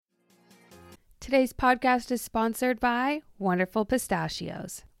Today's podcast is sponsored by Wonderful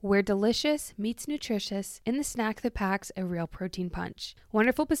Pistachios, where delicious meets nutritious in the snack that packs a real protein punch.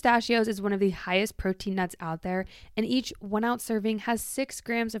 Wonderful Pistachios is one of the highest protein nuts out there, and each 1 ounce serving has 6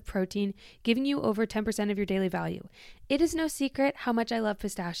 grams of protein, giving you over 10% of your daily value. It is no secret how much I love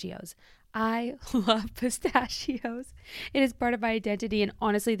pistachios. I love pistachios. It is part of my identity, and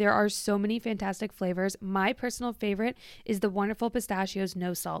honestly, there are so many fantastic flavors. My personal favorite is the Wonderful Pistachios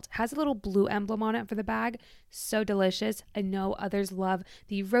No Salt. It has a little blue emblem on it for the bag. So delicious. I know others love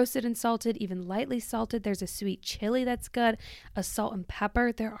the roasted and salted, even lightly salted. There's a sweet chili that's good, a salt and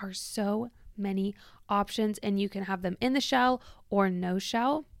pepper. There are so many options, and you can have them in the shell or no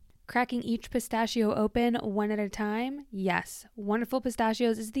shell. Cracking each pistachio open one at a time? Yes, Wonderful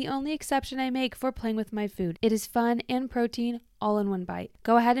Pistachios is the only exception I make for playing with my food. It is fun and protein all in one bite.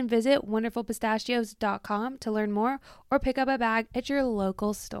 Go ahead and visit wonderfulpistachios.com to learn more or pick up a bag at your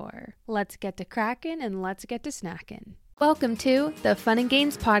local store. Let's get to cracking and let's get to snacking. Welcome to the Fun and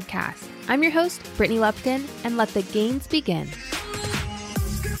Gains Podcast. I'm your host, Brittany Lupton, and let the gains begin.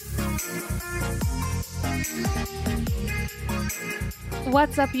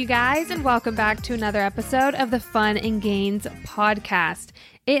 What's up, you guys, and welcome back to another episode of the Fun and Gains Podcast.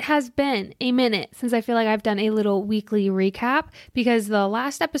 It has been a minute since I feel like I've done a little weekly recap because the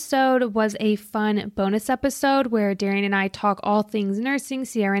last episode was a fun bonus episode where Darian and I talk all things nursing,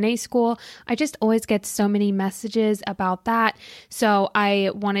 CRNA school. I just always get so many messages about that, so I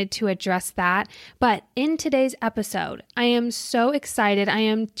wanted to address that. But in today's episode, I am so excited. I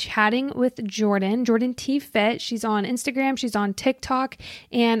am chatting with Jordan T Fit. She's on Instagram, she's on TikTok,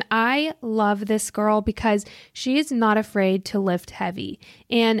 and I love this girl because she is not afraid to lift heavy.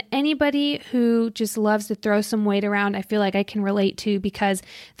 And anybody who just loves to throw some weight around, I feel like I can relate to because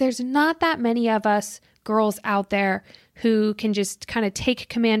there's not that many of us girls out there who can just kind of take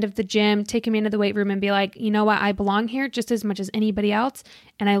command of the gym, take command of the weight room and be like, you know what, I belong here just as much as anybody else.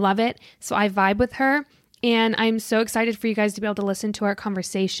 And I love it. So I vibe with her. And I'm so excited for you guys to be able to listen to our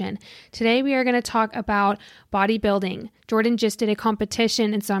conversation. Today, we are going to talk about bodybuilding. Jordan just did a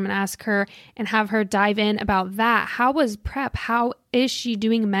competition, and so I'm going to ask her and have her dive in about that. How was prep? How is she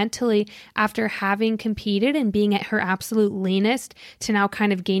doing mentally after having competed and being at her absolute leanest to now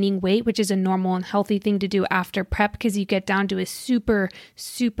kind of gaining weight, which is a normal and healthy thing to do after prep because you get down to a super,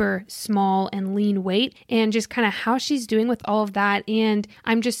 super small and lean weight, and just kind of how she's doing with all of that. And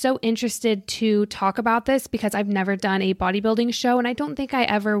I'm just so interested to talk about this because I've never done a bodybuilding show and I don't think I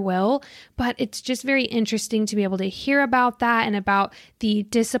ever will, but it's just very interesting to be able to hear about that and about the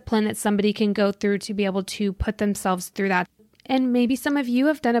discipline that somebody can go through to be able to put themselves through that. And maybe some of you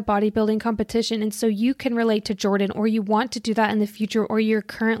have done a bodybuilding competition and so you can relate to Jordan, or you want to do that in the future, or you're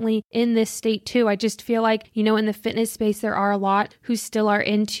currently in this state too. I just feel like, in the fitness space, there are a lot who still are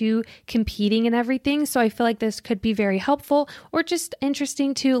into competing and everything. So I feel like this could be very helpful or just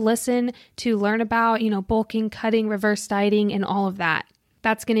interesting to listen, to learn about, bulking, cutting, reverse dieting, and all of that.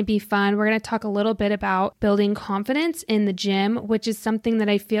 That's going to be fun. We're going to talk a little bit about building confidence in the gym, which is something that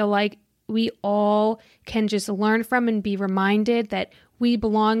I feel like we all can just learn from and be reminded that we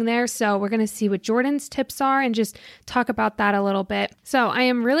belong there. So we're going to see what Jordan's tips are and just talk about that a little bit. So I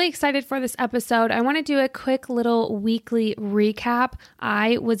am really excited for this episode. I want to do a quick little weekly recap.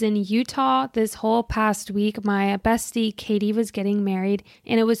 I was in Utah this whole past week. My bestie, Katie, was getting married,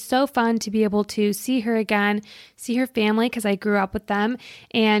 and it was so fun to be able to see her again, see her family because I grew up with them,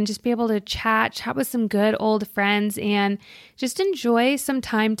 and just be able to chat with some good old friends and just enjoy some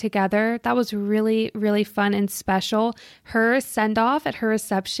time together. That was really, really fun and special. Her send-off at her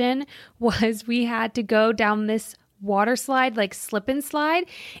reception was we had to go down this water slide, like slip and slide.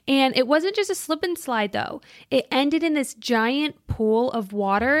 And it wasn't just a slip and slide though. It ended in this giant pool of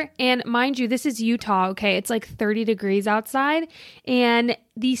water. And mind you, this is Utah, okay? It's like 30 degrees outside. And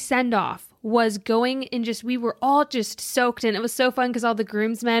the send-off was going and we were all just soaked in. It was so fun because all the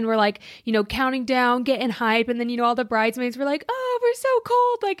groomsmen were like, counting down, getting hype. And then, all the bridesmaids were like, oh, we're so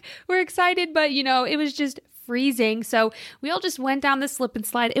cold. Like, we're excited. But, it was just freezing. So we all just went down the slip and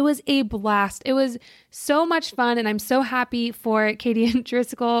slide. It was a blast. It was so much fun. And I'm so happy for Katie and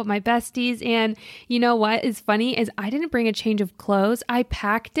Driscoll, my besties. And you know what is funny is I didn't bring a change of clothes. I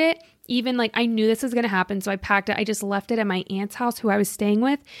packed it. Even I knew this was going to happen. So I packed it. I just left it at my aunt's house who I was staying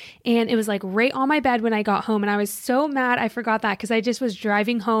with. And it was right on my bed when I got home. And I was so mad I forgot that because I just was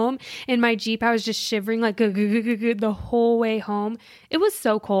driving home in my Jeep. I was just shivering the whole way home. It was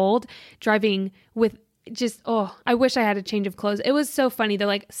so cold driving with just, oh, I wish I had a change of clothes. It was so funny. They're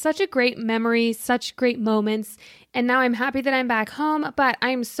like such a great memory, such great moments. And now I'm happy that I'm back home, but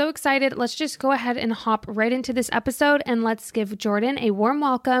I'm so excited. Let's just go ahead and hop right into this episode and let's give Jordan a warm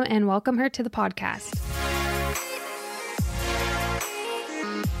welcome and welcome her to the podcast.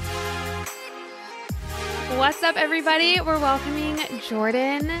 What's up, everybody? We're welcoming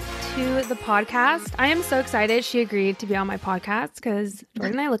Jordan to the podcast. I am so excited she agreed to be on my podcast because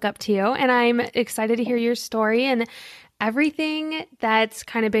Jordan, I look up to you, and I'm excited to hear your story and everything that's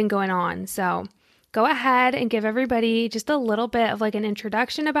kind of been going on. So go ahead and give everybody just a little bit of like an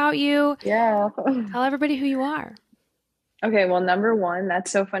introduction about you. Yeah. Tell everybody who you are. Okay, well, number one, that's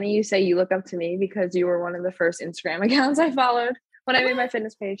so funny you say you look up to me because you were one of the first Instagram accounts I followed when I made my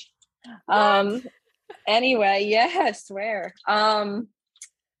fitness page. Anyway, yeah, I swear.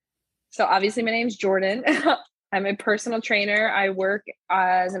 So obviously my name's Jordan. I'm a personal trainer. I work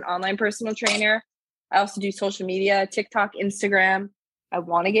as an online personal trainer. I also do social media, TikTok, Instagram. I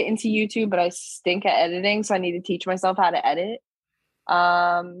want to get into YouTube, but I stink at editing, so I need to teach myself how to edit.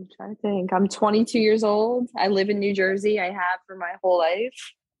 Trying to think. I'm 22 years old. I live in New Jersey. I have for my whole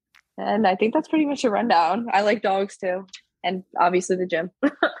life. And I think that's pretty much a rundown. I like dogs too. And obviously the gym.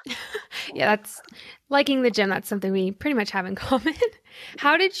 Yeah, that's liking the gym. That's something we pretty much have in common.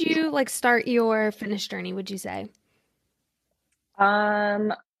 How did you like start your fitness journey, would you say?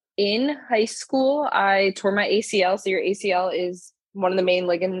 In high school, I tore my ACL. So your ACL is one of the main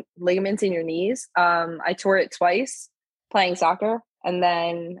ligaments in your knees. I tore it twice playing soccer. And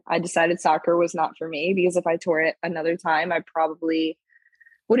then I decided soccer was not for me because if I tore it another time, I probably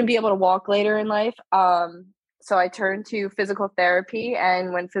wouldn't be able to walk later in life. So I turned to physical therapy.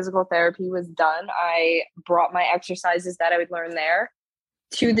 And when physical therapy was done, I brought my exercises that I would learn there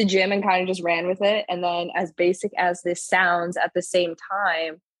to the gym and kind of just ran with it. And then as basic as this sounds, at the same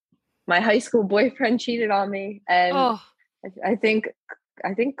time, my high school boyfriend cheated on me. And I think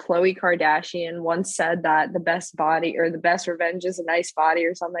Khloe Kardashian once said that the best body or the best revenge is a nice body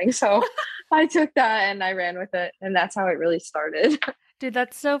or something. So I took that and I ran with it. And that's how it really started. Dude,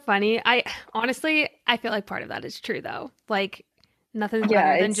 that's so funny. I feel like part of that is true though. Like nothing's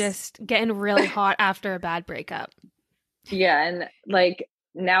better than just getting really hot after a bad breakup. Yeah. And like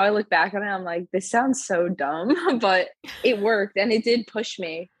now I look back on it, I'm like, this sounds so dumb, but it worked and it did push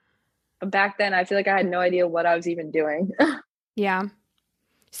me. But back then I feel like I had no idea what I was even doing. Yeah.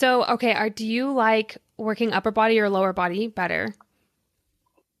 So, okay, do you like working upper body or lower body better?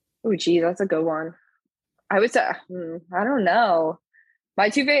 Oh, geez, that's a good one. I would say, I don't know. My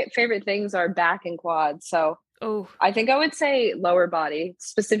two favorite things are back and quads. So I think I would say lower body,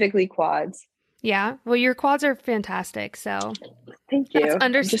 specifically quads. Yeah. Well, your quads are fantastic. So thank you. That's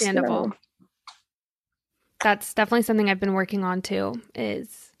understandable. That's definitely something I've been working on too,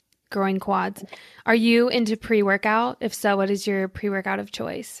 is growing quads. Are you into pre-workout? If so, what is your pre-workout of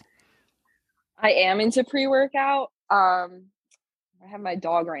choice? I am into pre-workout. I have my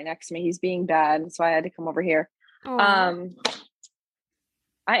dog right next to me. He's being bad, so I had to come over here.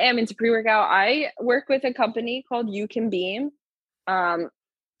 I am into pre-workout. I work with a company called You Can Beam. And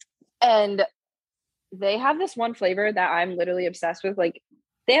they have this one flavor that I'm literally obsessed with. Like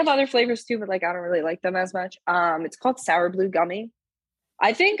they have other flavors too, but like I don't really like them as much. It's called Sour Blue Gummy.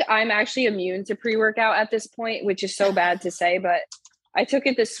 I think I'm actually immune to pre-workout at this point, which is so bad to say, but I took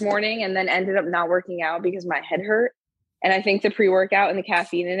it this morning and then ended up not working out because my head hurt. And I think the pre-workout and the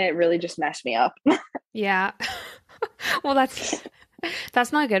caffeine in it really just messed me up. Yeah. Well, that's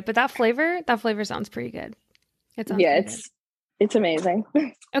not good, but that flavor sounds pretty good. It's amazing.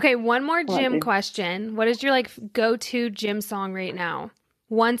 Okay, one more gym question. What is your like go-to gym song right now?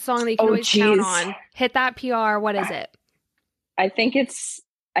 One song that you can always count on. Hit that PR. What is it? I think it's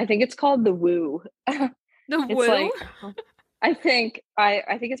called The Woo. The Woo? I think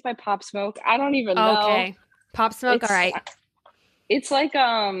it's by Pop Smoke. I don't even know. Okay. Pop Smoke, all right. It's like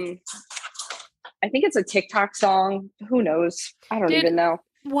I think it's a TikTok song. Who knows? I don't even know.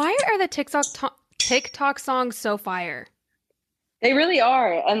 Why are the TikTok songs so fire? They really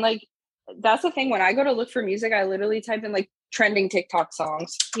are. And like that's the thing. When I go to look for music, I literally type in like trending TikTok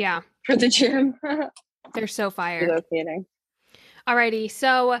songs. Yeah. For the gym. They're so fire. Alrighty.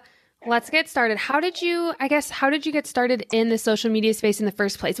 So let's get started. How did you get started in the social media space in the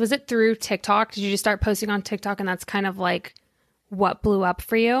first place? Was it through TikTok? Did you just start posting on TikTok and that's kind of like what blew up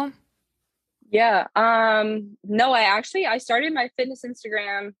for you? Yeah. No, I started my fitness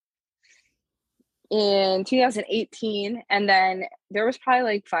Instagram in 2018. And then there was probably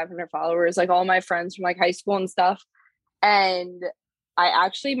like 500 followers, like all my friends from like high school and stuff. And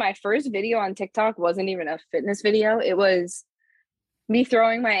my first video on TikTok wasn't even a fitness video. It was me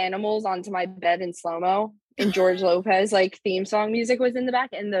throwing my animals onto my bed in slow-mo, and George Lopez like theme song music was in the back,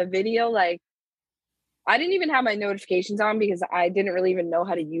 and the video, like, I didn't even have my notifications on because I didn't really even know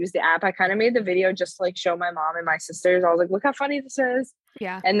how to use the app. I kind of made the video just to like show my mom and my sisters. I was like, look how funny this is.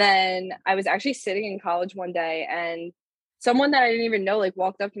 Yeah. And then I was actually sitting in college one day, and someone that I didn't even know like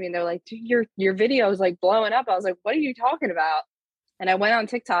walked up to me, and they're like, dude, your video is like blowing up. I was like, what are you talking about? And I went on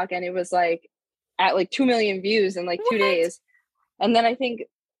TikTok, and it was like at like 2 million views in like 2 days. And then I think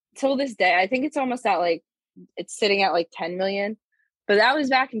till this day, I think it's almost at like, it's sitting at like 10 million. But that was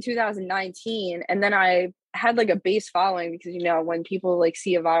back in 2019. And then I had like a base following because, you know, when people like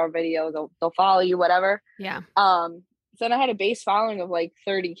see a viral video, they'll follow you, whatever. Yeah. So then I had a base following of like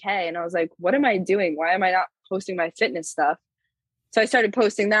 30K, and I was like, what am I doing? Why am I not posting my fitness stuff? So I started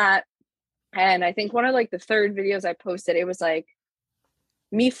posting that. And I think one of like the third videos I posted, it was like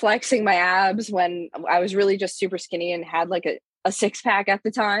me flexing my abs when I was really just super skinny and had like a six pack at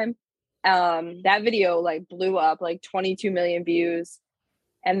the time. That video like blew up, like 22 million views.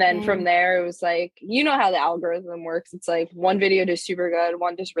 And then from there, it was like, you know how the algorithm works. It's like one video does super good,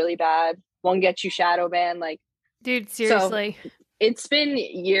 one does really bad, one gets you shadow banned. Like, dude, seriously. So it's been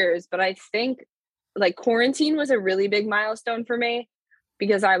years, but I think like quarantine was a really big milestone for me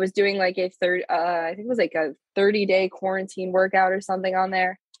because I was doing like I think it was like a 30-day quarantine workout or something on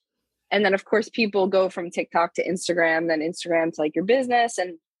there. And then of course people go from TikTok to Instagram, then Instagram to like your business.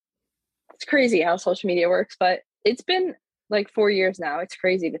 And it's crazy how social media works, but it's been like 4 years now. It's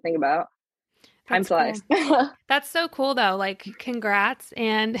crazy to think about. Time flies. Cool. That's so cool though. Like, congrats.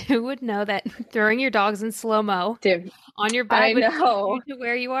 And who would know that throwing your dogs in slow-mo on your bed would take you to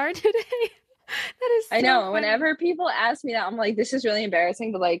where you are today? That is so I know. funny. Whenever people ask me that, I'm like, this is really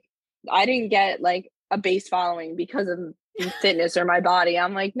embarrassing, but like I didn't get like a base following because of fitness or my body.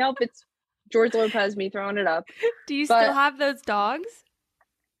 I'm like, nope, it's George Lopez, me throwing it up. Do you still have those dogs?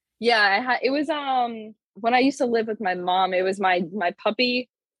 Yeah, it was when I used to live with my mom, it was my puppy.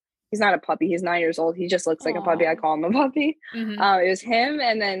 He's not a puppy. He's 9 years old. He just looks like a puppy. I call him a puppy. Mm-hmm. It was him.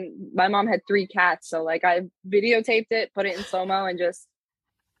 And then my mom had 3 cats. So like I videotaped it, put it in slow-mo, and just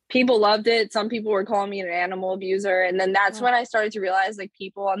people loved it. Some people were calling me an animal abuser. And then that's when I started to realize like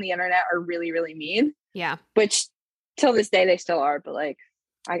people on the internet are really, really mean. Yeah. Which till this day they still are. But like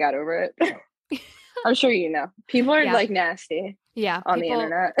I got over it. I'm sure you know. People are like nasty. Yeah, on the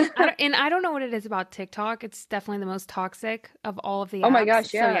internet. I don't know what it is about TikTok. It's definitely the most toxic of all of the apps. Oh my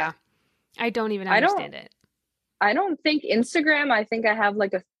gosh, yeah. So yeah, I don't even understand it. I don't think Instagram, I think I have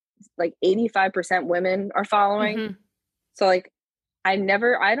like 85% women are following. Mm-hmm. So like I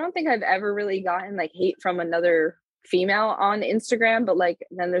don't think I've ever really gotten like hate from another female on Instagram, but like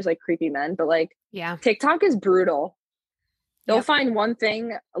then there's like creepy men, but like TikTok is brutal. They'll find one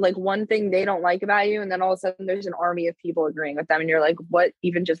thing they don't like about you, and then all of a sudden there's an army of people agreeing with them, and you're like, what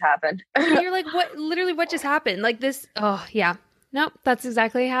even just happened? And you're like, what just happened? Like this, oh yeah. Nope, that's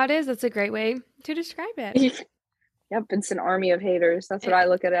exactly how it is. That's a great way to describe it. Yep, it's an army of haters. That's what I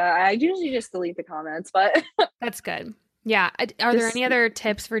look at it. I usually just delete the comments, but that's good. Yeah. Are there any other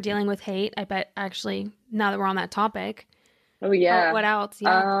tips for dealing with hate? I bet actually, now that we're on that topic. Oh yeah. What else?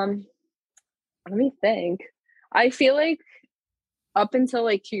 Yeah. Let me think. I feel like up until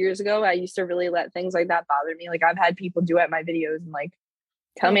like 2 years ago, I used to really let things like that bother me. Like I've had people duet my videos and like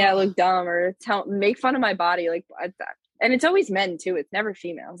tell me I look dumb or make fun of my body. Like, and it's always men too. It's never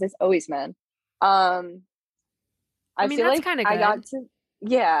females. It's always men. I mean, feel like I got to,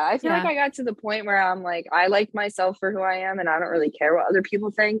 I feel like I got to the point where I'm like, I like myself for who I am, and I don't really care what other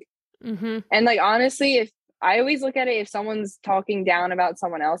people think. Mm-hmm. And like, honestly, if I always look at it, if someone's talking down about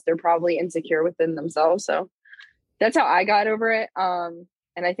someone else, they're probably insecure within themselves. So that's how I got over it. And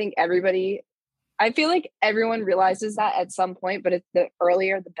I think I feel like everyone realizes that at some point, but the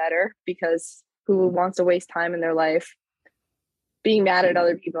earlier, the better, because who wants to waste time in their life being mad at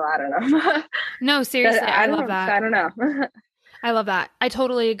other people? I don't know. No, seriously. I love that. I don't know. I love that. I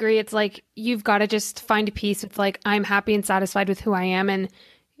totally agree. It's like, you've got to just find peace with like, I'm happy and satisfied with who I am, and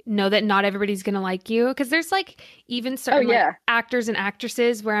know that not everybody's going to like you. Because there's like even certain like, actors and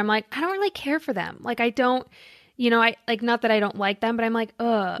actresses where I'm like, I don't really care for them. Like I don't, I like, not that I don't like them, but I'm like,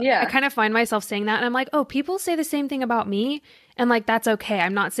 I kind of find myself saying that. And I'm like, oh, people say the same thing about me. And like, that's okay.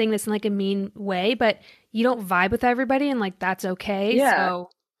 I'm not saying this in like a mean way, but you don't vibe with everybody, and like, that's okay. Yeah. So,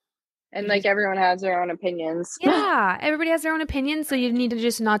 and like everyone has their own opinions. Yeah. Everybody has their own opinions. So you need to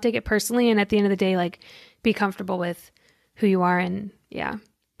just not take it personally. And at the end of the day, like, be comfortable with who you are. And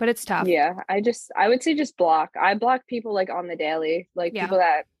but it's tough. Yeah. I would say just block. I block people like on the daily, like people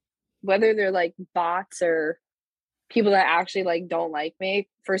that, whether they're like bots or people that actually like don't like me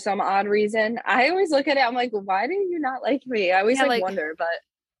for some odd reason. I always look at it, I'm like, why do you not like me? I always Yeah, like like wonder, but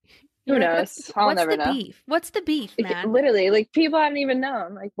who you're like, knows? I'll what's never the know. beef? What's the beef, Like, man? literally, like people I don't even know.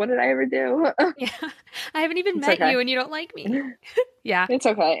 I'm like, what did I ever do? Yeah. I haven't even It's met okay. you and you don't like me. Yeah. It's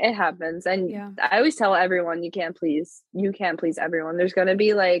okay. It happens. And Yeah. I always tell everyone you can't please everyone. There's gonna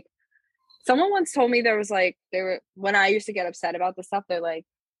be like someone once told me there was like they were when I used to get upset about the stuff, they're like,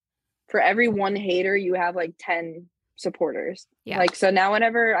 for every one hater, you have like 10 supporters. Yeah. Like, so now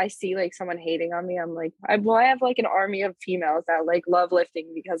whenever I see like someone hating on me, I'm like, I have like an army of females that like love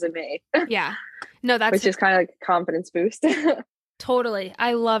lifting because of me, Yeah. No, that's which is kind of like a confidence boost. totally.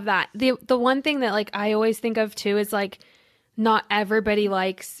 I love that. The one thing that like I always think of too is like not everybody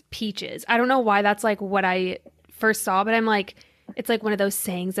likes peaches. I don't know why that's like what I first saw, but I'm like it's like one of those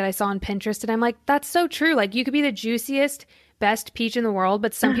sayings that I saw on Pinterest and I'm like that's so true. Like you could be the juiciest best peach in the world,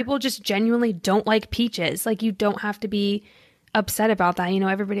 but some people just genuinely don't like peaches. Like you don't have to be upset about that. You know,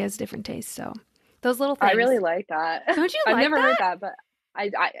 everybody has different tastes. So those little things. I really like that. Don't you I've like never that? heard that, but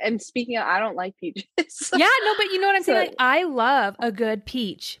I am speaking of, I don't like peaches. Yeah, no, but you know what I'm So- saying? Like, I love a good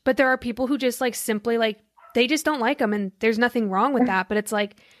peach, but there are people who just like simply like, they just don't like them. And there's nothing wrong with that. But it's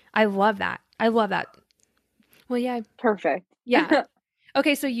like, I love that. I love that. Well, yeah. Perfect. Yeah.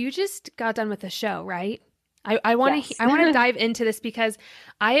 Okay. So you just got done with the show, right? I want to, Yes. I want to dive into this because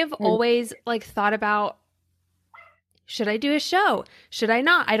I have always like thought about, should I do a show? Should I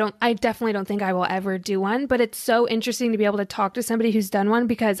not? I definitely don't think I will ever do one, but it's so interesting to be able to talk to somebody who's done one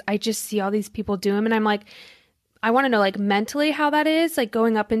because I just see all these people do them and I'm like, I want to know like mentally how that is, like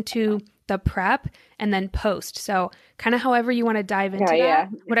going up into the prep and then post. So kind of however you want to dive into that,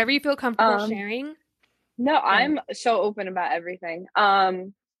 whatever you feel comfortable sharing. No, I'm so open about everything.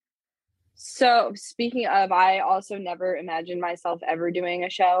 So speaking of, I also never imagined myself ever doing a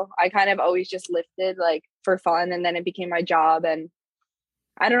show. I kind of always just lifted like for fun and then it became my job. And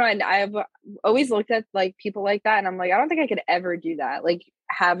I don't know. I've always looked at like people like that and I'm like, I don't think I could ever do that. Like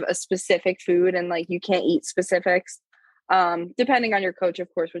have a specific food and like you can't eat specifics. Depending on your coach,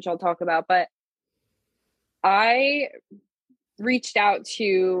 of course, which I'll talk about. But I reached out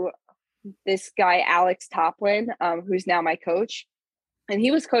to this guy, Alex Toplin, who's now my coach. And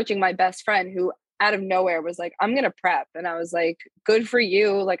he was coaching my best friend who out of nowhere was like, I'm going to prep. And I was like, good for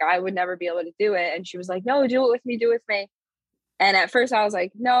you. Like, I would never be able to do it. And she was like, no, do it with me. Do it with me. And at first I was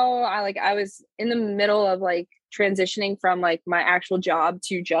like, no, I was in the middle of like transitioning from like my actual job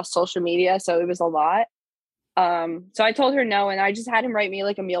to just social media. So it was a lot. So I told her no. And I just had him write me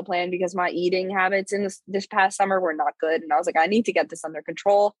like a meal plan because my eating habits in this past summer were not good. And I was like, I need to get this under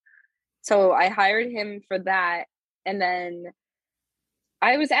control. So I hired him for that. And then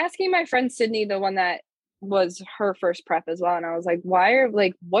I was asking my friend Sydney, the one that was her first prep as well. And I was like,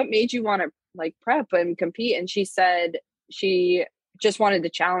 what made you want to like prep and compete? And she said she just wanted to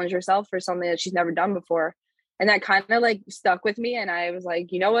challenge herself for something that she's never done before. And that kind of like stuck with me. And I was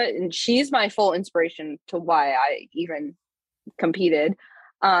like, you know what? And she's my full inspiration to why I even competed.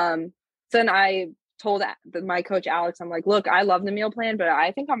 So then I told my coach, Alex, I'm like, look, I love the meal plan, but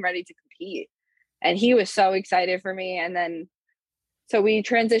I think I'm ready to compete. And he was so excited for me. And then so we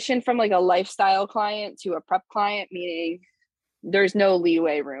transitioned from like a lifestyle client to a prep client, meaning there's no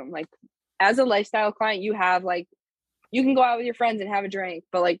leeway room. Like as a lifestyle client, you have like, you can go out with your friends and have a drink,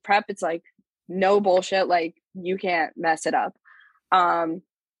 but like prep, it's like no bullshit. Like you can't mess it up.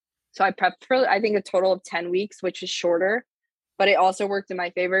 So I prepped for, I think a total of 10 weeks, which is shorter, but it also worked in my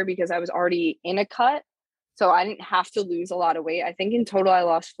favor because I was already in a cut. So I didn't have to lose a lot of weight. I think in total, I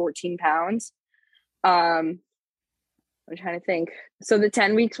lost 14 pounds. I'm trying to think. So the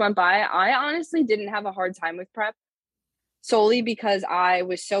 10 weeks went by. I honestly didn't have a hard time with prep solely because I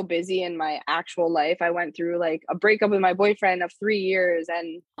was so busy in my actual life. I went through like a breakup with my boyfriend of 3 years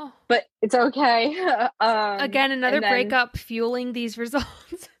but it's okay. Again, another breakup fueling these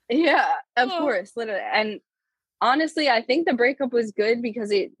results. Yeah, of course. Literally. And honestly, I think the breakup was good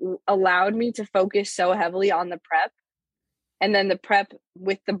because it allowed me to focus so heavily on the prep. And then the prep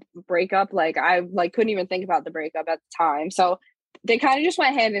with the breakup, like I like couldn't even think about the breakup at the time. So they kind of just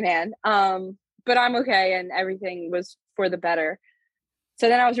went hand in hand. But I'm okay and everything was for the better. So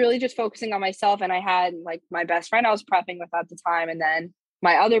then I was really just focusing on myself and I had like my best friend I was prepping with at the time. And then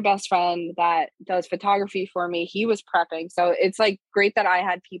my other best friend that does photography for me, he was prepping. So it's like great that I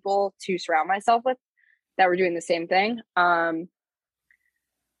had people to surround myself with that were doing the same thing.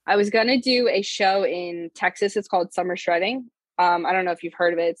 I was going to do a show in Texas. It's called Summer Shredding. I don't know if you've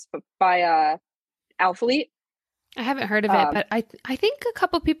heard of it. It's by Alphalete. I haven't heard of it, but I think a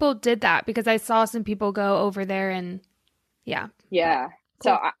couple people did that because I saw some people go over there and yeah. Yeah.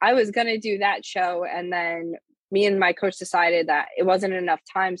 Cool. So I was going to do that show. And then me and my coach decided that it wasn't enough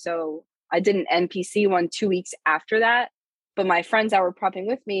time. So I did an NPC one 2 weeks after that. But my friends that were prepping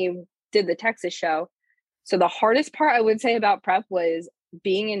with me did the Texas show. So the hardest part I would say about prep was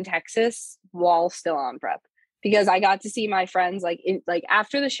being in Texas while still on prep, because I got to see my friends like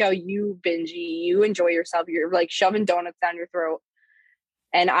after the show, you bingy, you enjoy yourself, you're like shoving donuts down your throat.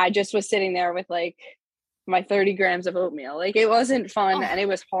 And I just was sitting there with like my 30 grams of oatmeal. Like it wasn't fun and it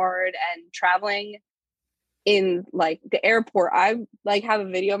was hard. And traveling in like the airport, I like have a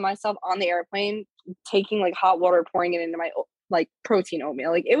video of myself on the airplane taking like hot water, pouring it into my like protein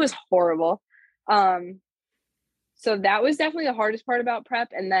oatmeal. Like it was horrible. So that was definitely the hardest part about prep.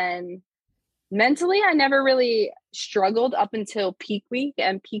 And then mentally, I never really struggled up until peak week.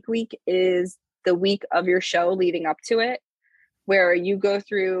 And peak week is the week of your show leading up to it, where you go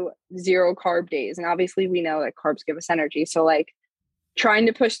through 0 carb days. And obviously we know that carbs give us energy. So like trying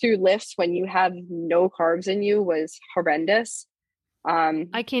to push through lifts when you have no carbs in you was horrendous.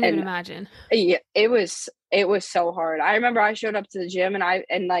 I can't even imagine. Yeah, it was so hard. I remember I showed up to the gym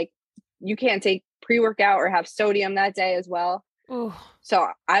and like you can't take pre-workout or have sodium that day as well. Ooh. So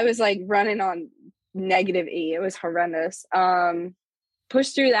I was like running on -E. It was horrendous.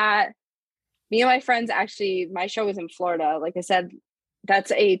 Pushed through that. Me and my friends, actually, my show was in Florida. Like I said,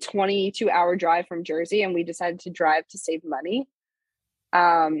 that's a 22-hour drive from Jersey, and we decided to drive to save money.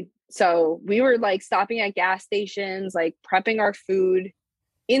 So we were like stopping at gas stations, like prepping our food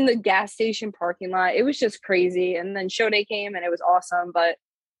in the gas station parking lot. It was just crazy. And then show day came and it was awesome. But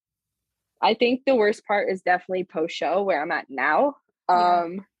I think the worst part is definitely post-show where I'm at now.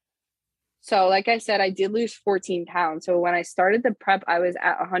 So like I said, I did lose 14 pounds. So when I started the prep, I was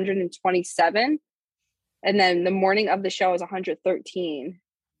at 127. And then the morning of the show I was 113,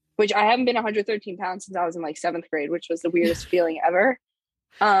 which I haven't been 113 pounds since I was in like 7th grade, which was the weirdest feeling ever.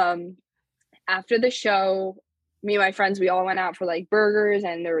 After the show, me and my friends, we all went out for like burgers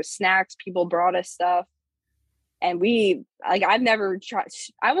and there were snacks. People brought us stuff. And we, like, I've never tried,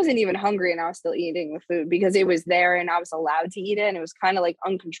 I wasn't even hungry and I was still eating the food because it was there and I was allowed to eat it. And it was kind of like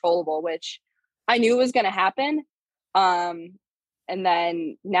uncontrollable, which I knew was going to happen. And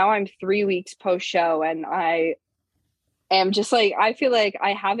then now I'm 3 weeks post show and I am just like, I feel like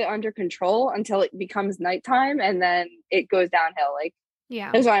I have it under control until it becomes nighttime and then it goes downhill. Like, yeah.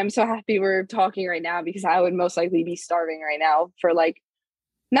 That's why I'm so happy we're talking right now, because I would most likely be starving right now for like,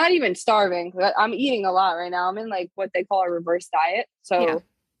 not even starving. I'm eating a lot right now. I'm in like what they call a reverse diet. So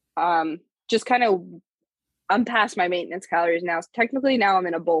just kind of, I'm past my maintenance calories now. So technically now I'm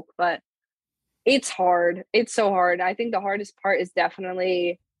in a bulk, but it's hard. It's so hard. I think the hardest part is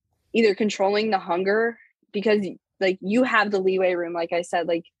definitely either controlling the hunger, because like you have the leeway room. Like I said,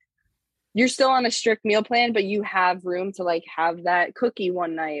 like you're still on a strict meal plan, but you have room to like have that cookie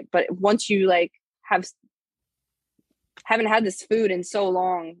one night. But once you like haven't had this food in so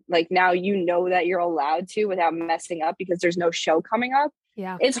long, like now you know that you're allowed to without messing up because there's no show coming up.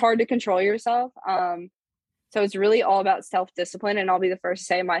 Yeah. It's hard to control yourself. So it's really all about self-discipline. And I'll be the first to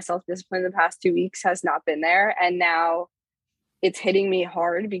say my self-discipline the past 2 weeks has not been there. And now it's hitting me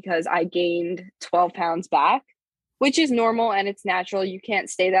hard because I gained 12 pounds back, which is normal and it's natural. You can't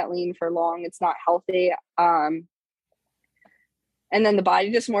stay that lean for long. It's not healthy. And then the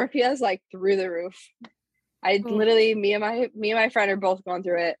body dysmorphia is like through the roof. Literally, me and my friend are both going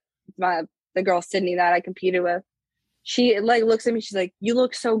through it. The girl Sydney that I competed with, she like looks at me, she's like, you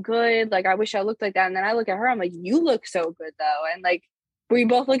look so good, like I wish I looked like that. And then I look at her, I'm like, you look so good though. And like we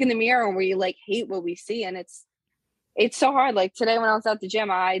both look in the mirror and we like hate what we see. And it's so hard. Like today when I was at the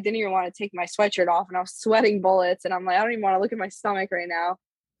gym, I didn't even want to take my sweatshirt off and I was sweating bullets and I'm like, I don't even want to look at my stomach right now.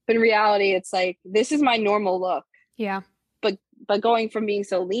 But in reality, it's like, this is my normal look. Yeah. But going from being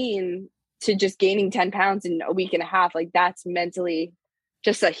so lean to just gaining 10 pounds in a week and a half, like that's mentally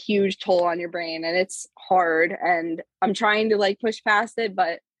just a huge toll on your brain. And it's hard. And I'm trying to like push past it,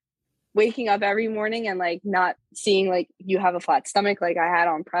 but waking up every morning and like not seeing like you have a flat stomach like I had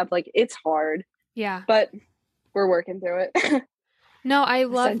on prep, like it's hard. Yeah. But we're working through it. No, I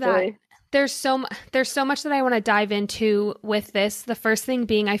love that. There's so much that I want to dive into with this. The first thing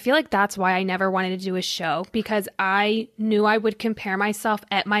being, I feel like that's why I never wanted to do a show, because I knew I would compare myself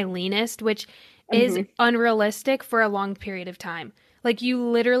at my leanest, which is unrealistic for a long period of time. Like you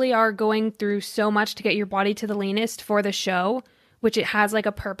literally are going through so much to get your body to the leanest for the show, which it has like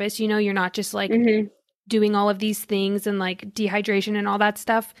a purpose. You know, you're not just like doing all of these things and like dehydration and all that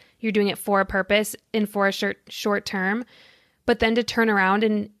stuff. You're doing it for a purpose and for a short term. But then to turn around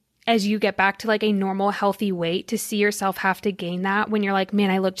and as you get back to like a normal healthy weight, to see yourself have to gain that when you're like, man,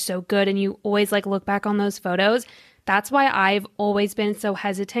 I looked so good. And you always like look back on those photos. That's why I've always been so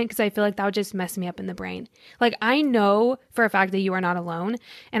hesitant, because I feel like that would just mess me up in the brain. Like, I know for a fact that you are not alone.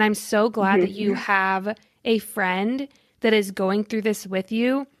 And I'm so glad that you have a friend that is going through this with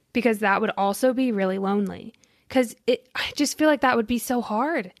you, because that would also be really lonely. Because I just feel like that would be so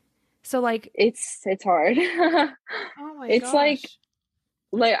hard. So like, It's hard. oh my It's like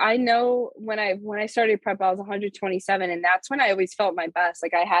gosh. I know when I started prep, I was 127, and that's when I always felt my best.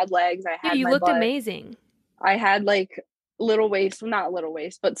 Like I had legs, I Yeah, had you my looked butt, amazing. I had like little waist, well, not little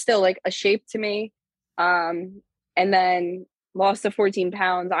waist, but still like a shape to me. And then lost the 14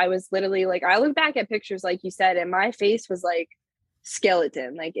 pounds. I was literally like, I look back at pictures, like you said, and my face was like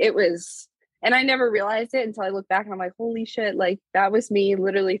skeleton. Like it was, and I never realized it until I look back and I'm like, holy shit, like that was me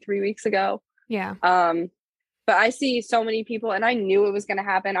literally 3 weeks ago. Yeah. But I see so many people, and I knew it was going to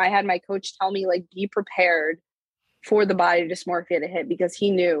happen. I had my coach tell me, like, be prepared for the body dysmorphia to hit, because he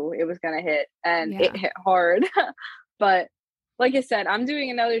knew it was going to hit, and Yeah. it hit hard. But like I said, I'm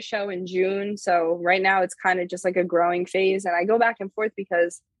doing another show in June. So right now it's kind of just like a growing phase. And I go back and forth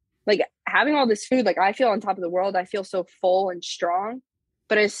because like having all this food, like I feel on top of the world. I feel so full and strong.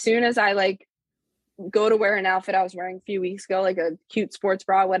 But as soon as I like go to wear an outfit I was wearing a few weeks ago, like a cute sports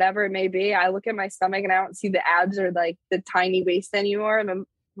bra, whatever it may be, I look at my stomach and I don't see the abs or like the tiny waist anymore. And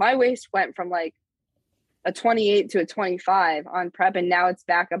my waist went from like a 28 to a 25 on prep, and now it's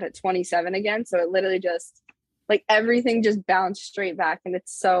back up at 27 again. So it literally just like everything just bounced straight back, and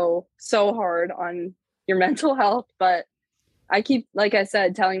it's so hard on your mental health. But I keep, like I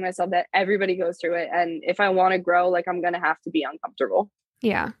said, telling myself that everybody goes through it, and if I want to grow, like I'm gonna have to be uncomfortable.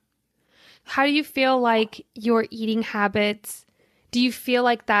 Yeah. How do you feel like your eating habits, do you feel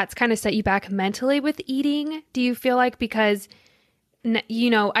like that's kind of set you back mentally with eating? Do you feel like, because, you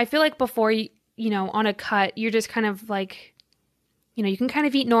know, I feel like before, you know, on a cut, you're just kind of like, you know, you can kind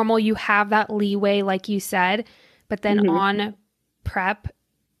of eat normal. You have that leeway, like you said, but then on prep,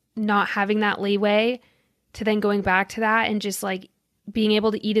 not having that leeway to then going back to that and just like being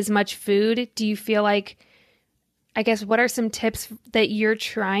able to eat as much food. Do you feel like, I guess, what are some tips that you're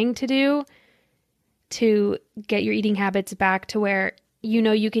trying to do to get your eating habits back to where, you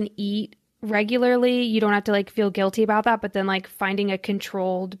know, you can eat regularly? You don't have to like feel guilty about that, but then like finding a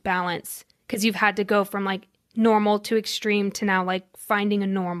controlled balance, because you've had to go from like normal to extreme to now like finding a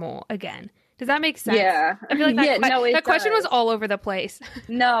normal again. Does that make sense? Yeah. I feel like Yeah, no, it that question was does. all over the place.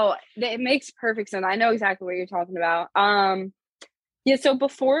 No, it makes perfect sense. I know exactly what you're talking about. Yeah, so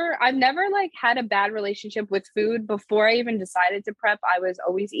before, I've never like had a bad relationship with food. Before I even decided to prep, I was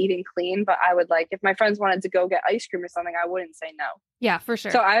always eating clean, but I would like, if my friends wanted to go get ice cream or something, I wouldn't say no. Yeah, for So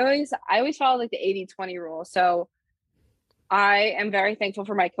sure. I always follow like the 80-20 rule. So I am very thankful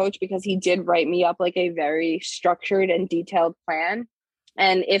for my coach, because he did write me up like a very structured and detailed plan.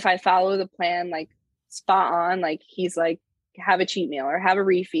 And if I follow the plan like spot on, like he's like, have a cheat meal or have a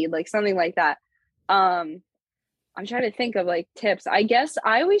refeed, like something like that. I'm trying to think of like tips. I guess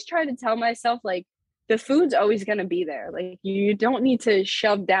I always try to tell myself like the food's always going to be there. Like you don't need to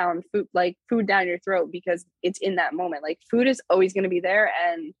shove down food down your throat because it's in that moment. Like food is always going to be there.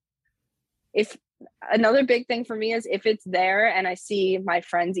 And if another big thing for me is if it's there and I see my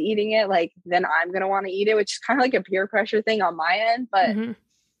friends eating it, like then I'm going to want to eat it, which is kind of like a peer pressure thing on my end, but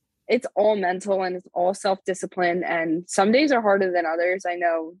it's all mental and it's all self-discipline. And some days are harder than others. I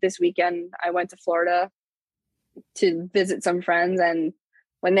know this weekend I went to Florida to visit some friends, and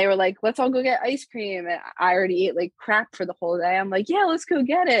when they were like, let's all go get ice cream, and I already ate like crap for the whole day, I'm like, yeah, let's go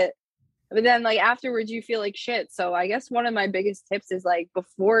get it. But then like afterwards you feel like shit. So I guess one of my biggest tips is like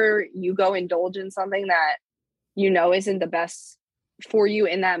before you go indulge in something that you know isn't the best for you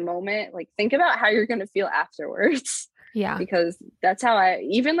in that moment, like think about how you're going to feel afterwards. Yeah. Because that's how I,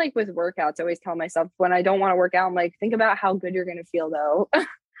 even like with workouts, I always tell myself when I don't want to work out, I'm like, think about how good you're going to feel though.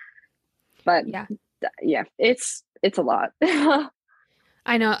 But Yeah. yeah, it's a lot.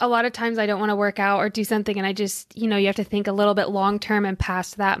 I know a lot of times I don't want to work out or do something, and I just, you know, you have to think a little bit long term and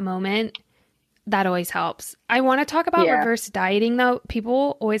past that moment. That always helps. I want to talk about Yeah. reverse dieting though.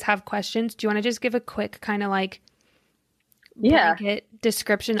 People always have questions. Do you want to just give a quick kind of like blanket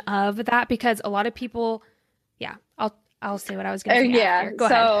description of that? Because a lot of people, yeah, I'll say what I was going to say after. Go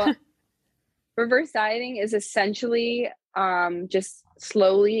ahead. Reverse dieting is essentially just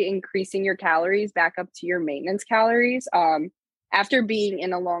slowly increasing your calories back up to your maintenance calories after being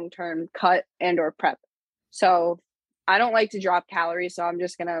in a long-term cut and or prep. So I don't like to drop calories, so I'm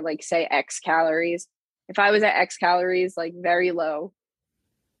just gonna like say X calories. If I was at X calories, like very low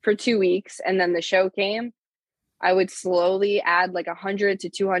for 2 weeks, and then the show came, I would slowly add like 100 to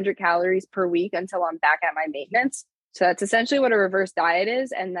 200 calories per week until I'm back at my maintenance. So that's essentially what a reverse diet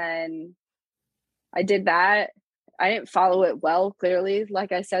is. And then I did that. I didn't follow it well, clearly.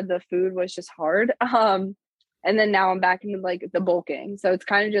 Like I said, the food was just hard. And then now I'm back into like the bulking. So it's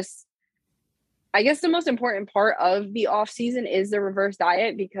kind of just, I guess the most important part of the off season is the reverse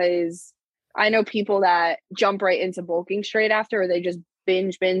diet, because I know people that jump right into bulking straight after, or they just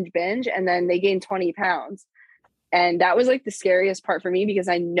binge, and then they gain 20 pounds. And that was like the scariest part for me, because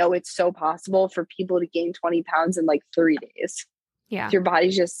I know it's so possible for people to gain 20 pounds in like 3 days. Yeah. Your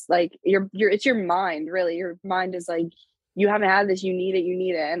body's just like, it's your mind, really. Your mind is like, you haven't had this, you need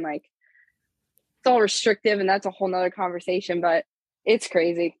it. And like, it's all restrictive, and that's a whole nother conversation, but it's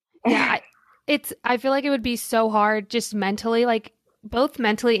crazy. Yeah. I feel like it would be so hard just mentally, like both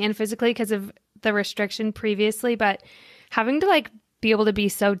mentally and physically, because of the restriction previously, but having to like be able to be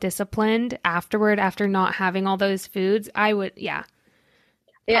so disciplined afterward, after not having all those foods, I would, yeah.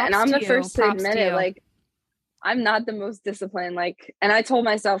 Yeah. And I'm the first to admit it. Like, I'm not the most disciplined. Like, and I told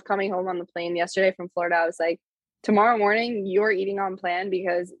myself coming home on the plane yesterday from Florida, I was like, tomorrow morning, you're eating on plan,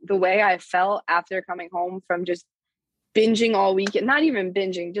 because the way I felt after coming home from just binging all weekend, not even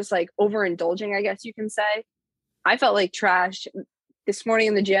binging, just like overindulging, I guess you can say. I felt like trash. This morning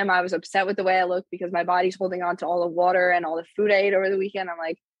in the gym, I was upset with the way I looked, because my body's holding on to all the water and all the food I ate over the weekend. I'm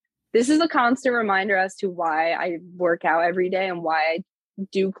like, this is a constant reminder as to why I work out every day and why I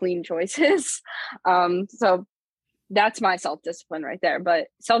do clean choices. So that's my self-discipline right there. But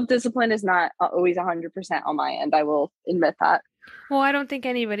self-discipline is not always 100% on my end. I will admit that. Well, I don't think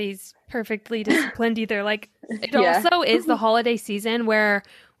anybody's perfectly disciplined either. Like, it also is the holiday season where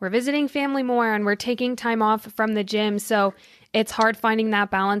we're visiting family more and we're taking time off from the gym. So it's hard finding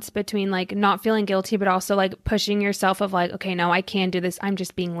that balance between like not feeling guilty, but also like pushing yourself of like, okay, no, I can do this. I'm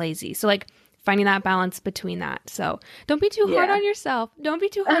just being lazy. So like finding that balance between that. So don't be too hard on yourself. Don't be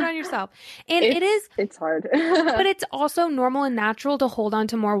too hard on yourself. And it's hard, but it's also normal and natural to hold on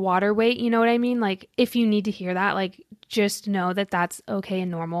to more water weight. You know what I mean? Like, if you need to hear that, like, just know that that's okay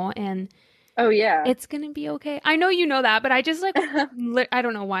and normal. And oh yeah, it's going to be okay. I know you know that, but I just like, I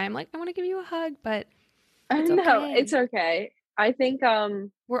don't know why I'm like, I want to give you a hug, but it's okay. No, it's okay. I think,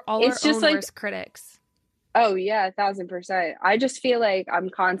 we're all our own worst critics. Oh yeah, 1,000%. I just feel like I'm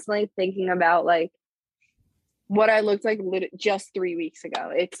constantly thinking about like what I looked like just 3 weeks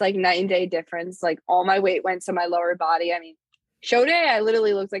ago. It's like night and day difference. Like, all my weight went to my lower body. I mean, show day, I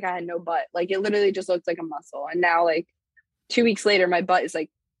literally looked like I had no butt. Like, it literally just looked like a muscle. And now, like 2 weeks later, my butt is like,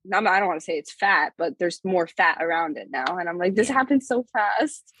 I don't want to say it's fat, but there's more fat around it now. And I'm like, this happened so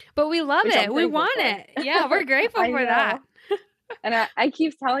fast. But we love it. We want it. Yeah, we're grateful for that. And I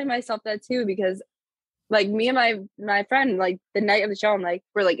keep telling myself that too, because like me and my friend, like the night of the show, I'm like,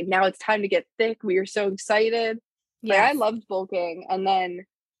 we're like, now it's time to get thick. We are so excited. Yes. Like, I loved bulking. And then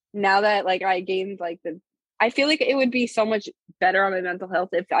now that like I gained like I feel like it would be so much better on my mental health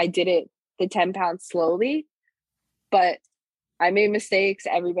if I did it the 10 pounds slowly. But I made mistakes.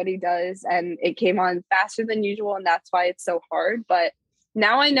 Everybody does. And it came on faster than usual. And that's why it's so hard. But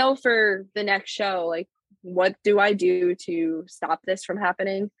now I know for the next show, like, what do I do to stop this from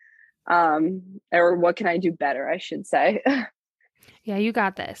happening? Or what can I do better, I should say. Yeah, you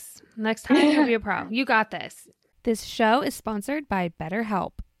got this. Next time you'll be a pro. You got this. This show is sponsored by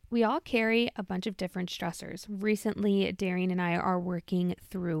BetterHelp. We all carry a bunch of different stressors. Recently, Darian and I are working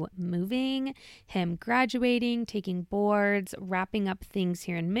through moving, him graduating, taking boards, wrapping up things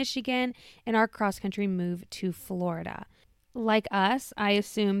here in Michigan, and our cross-country move to Florida. Like us, I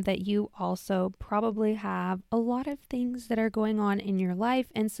assume that you also probably have a lot of things that are going on in your life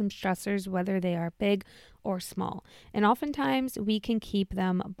and some stressors, whether they are big or small. And oftentimes we can keep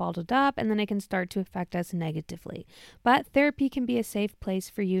them bottled up and then it can start to affect us negatively. But therapy can be a safe place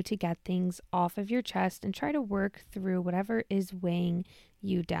for you to get things off of your chest and try to work through whatever is weighing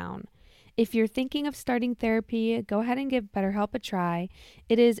you down. If you're thinking of starting therapy, go ahead and give BetterHelp a try.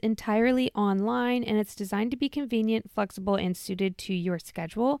 It is entirely online and it's designed to be convenient, flexible, and suited to your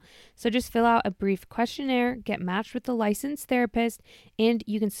schedule. So just fill out a brief questionnaire, get matched with a licensed therapist, and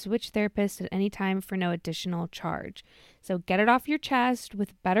you can switch therapists at any time for no additional charge. So get it off your chest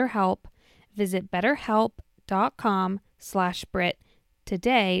with BetterHelp. Visit betterhelp.com/Brit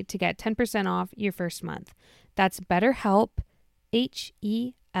today to get 10% off your first month. That's BetterHelp,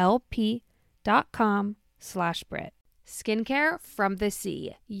 HELP.com/Brit. skincare from the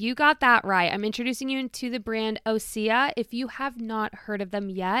sea. You got that right. I'm introducing you into the brand Osea. If you have not heard of them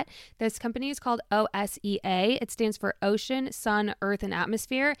yet, this company is called OSEA. It stands for Ocean, Sun, Earth, and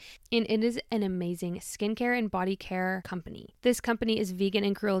Atmosphere, and it is an amazing skincare and body care company. This company is vegan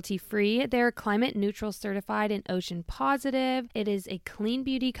and cruelty-free. They're climate neutral certified and ocean positive. It is a clean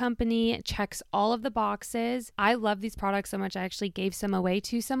beauty company. It checks all of the boxes. I love these products so much. I actually gave some away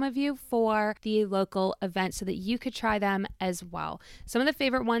to some of you for the local event so that you could try them as well. Some of the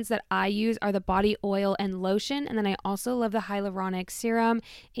favorite ones that I use are the body oil and lotion, and then I also love the hyaluronic serum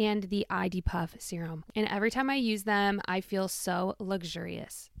and the ID Puff serum. And every time I use them, I feel so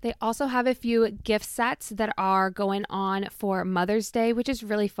luxurious. They also have a few gift sets that are going on for Mother's Day, which is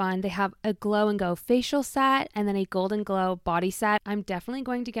really fun. They have a Glow and Go facial set and then a Golden Glow body set. I'm definitely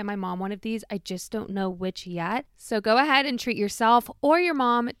going to get my mom one of these. I just don't know which yet. So go ahead and treat yourself or your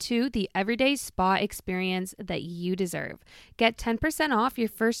mom to the everyday spa experience that you deserve. Get 10% off your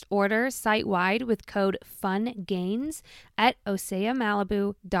first order site-wide with code FUNGAINS at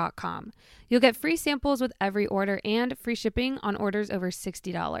OseaMalibu.com. You'll get free samples with every order and free shipping on orders over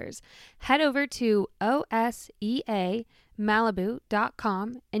 $60. Head over to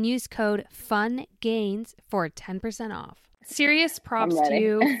OSEAMalibu.com and use code FUNGAINS for 10% off. Serious props to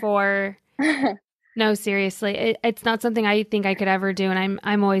you for... No, seriously, it's not something I think I could ever do. And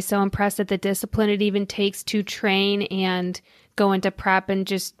I'm always so impressed at the discipline it even takes to train and go into prep and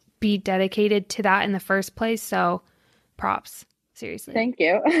just be dedicated to that in the first place. So props, seriously. Thank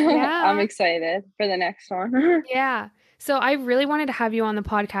you. Yeah. I'm excited for the next one. Yeah. So I really wanted to have you on the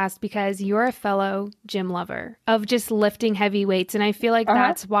podcast because you're a fellow gym lover of just lifting heavy weights. And I feel like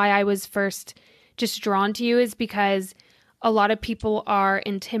that's why I was first just drawn to you, is because a lot of people are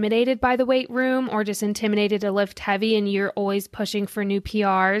intimidated by the weight room or just intimidated to lift heavy, and you're always pushing for new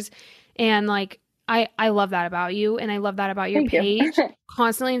PRs. And like, I love that about you. And I love that about your page,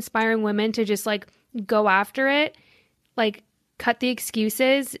 constantly inspiring women to just like go after it, like cut the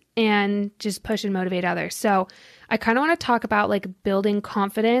excuses and just push and motivate others. So I kind of want to talk about like building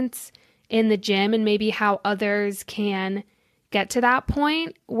confidence in the gym and maybe how others can get to that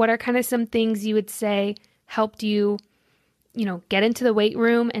point. What are kind of some things you would say helped you, get into the weight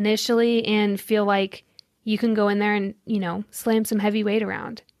room initially and feel like you can go in there and, slam some heavy weight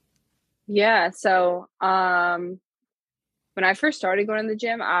around? Yeah. So, when I first started going to the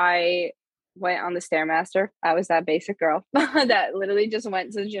gym, I went on the Stairmaster. I was that basic girl that literally just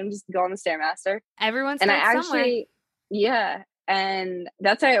went to the gym just to go on the Stairmaster. Everyone starts somewhere. Yeah. And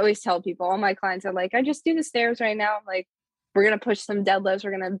that's what I always tell people. All my clients are like, I just do the stairs right now. I'm like, we're going to push some deadlifts.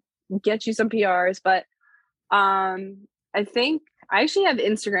 We're going to get you some PRs. But, I think I actually have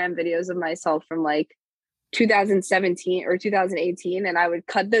Instagram videos of myself from like 2017 or 2018, and I would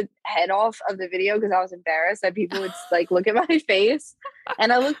cut the head off of the video because I was embarrassed that people would like look at my face.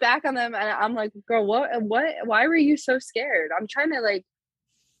 And I look back on them and I'm like, girl, why were you so scared? I'm trying to like,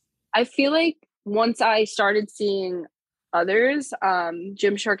 I feel like once I started seeing others,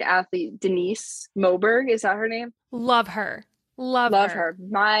 Gymshark athlete Denise Moberg, is that her name? Love her. Love her.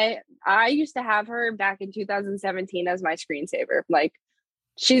 I used to have her back in 2017 as my screensaver. Like,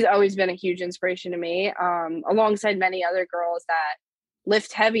 she's always been a huge inspiration to me, alongside many other girls that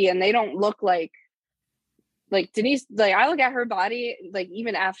lift heavy and they don't look like Denise. Like, I look at her body, like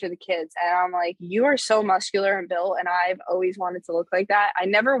even after the kids, and I'm like, you are so muscular and built, and I've always wanted to look like that. I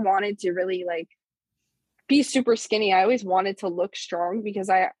never wanted to really like be super skinny. I always wanted to look strong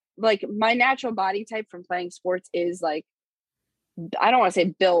because I like my natural body type from playing sports is like, I don't want to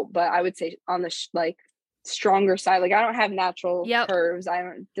say built, but I would say on the like stronger side. Like, I don't have natural curves. I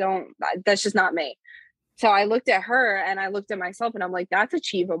don't, that's just not me. So I looked at her and I looked at myself and I'm like, that's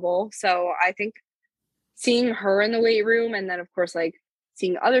achievable. So I think seeing her in the weight room, and then of course, like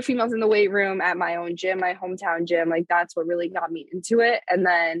seeing other females in the weight room at my own gym, my hometown gym, like that's what really got me into it. And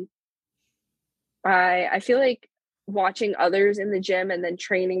then I feel like watching others in the gym and then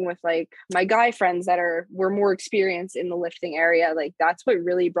training with like my guy friends that were more experienced in the lifting area, like that's what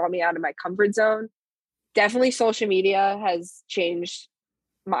really brought me out of my comfort zone. Definitely social media has changed.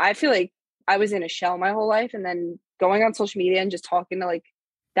 I feel like I was in a shell my whole life, and then going on social media and just talking to like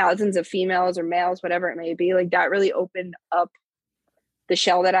thousands of females or males, whatever it may be, like that really opened up the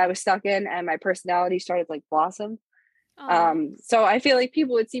shell that I was stuck in, and my personality started like blossom. So I feel like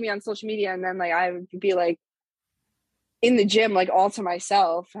people would see me on social media and then like I would be like in the gym, like all to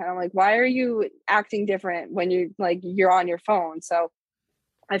myself. And I'm like, why are you acting different when you're on your phone? So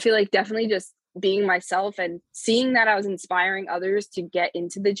I feel like definitely just being myself and seeing that I was inspiring others to get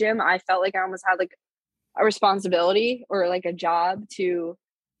into the gym. I felt like I almost had like a responsibility or like a job to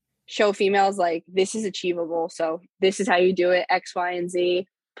show females like this is achievable. So this is how you do it, X, Y, and Z.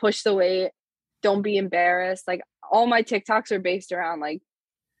 Push the weight. Don't be embarrassed. Like all my TikToks are based around like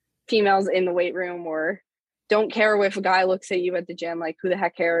females in the weight room, or don't care if a guy looks at you at the gym, like who the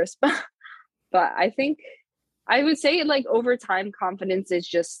heck cares? But I think I would say like over time, confidence is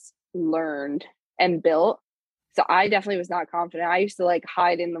just learned and built. So I definitely was not confident. I used to like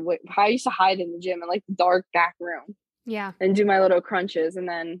hide in the gym in like the dark back room. Yeah. And do my little crunches. And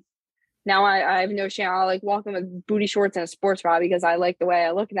then now I have no shame. I'll like walk in with booty shorts and a sports bra because I like the way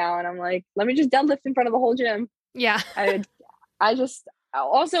I look now. And I'm like, let me just deadlift in front of the whole gym. Yeah. I just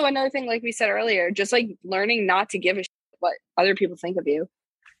also another thing, like we said earlier, just like learning not to give a shit what other people think of you.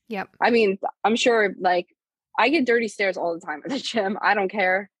 Yep. I mean, I'm sure like I get dirty stares all the time at the gym. I don't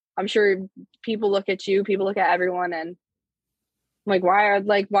care. I'm sure people look at you, people look at everyone, and I'm like,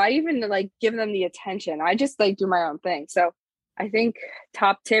 why even like give them the attention? I just like do my own thing. So I think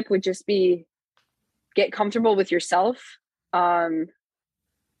top tip would just be get comfortable with yourself.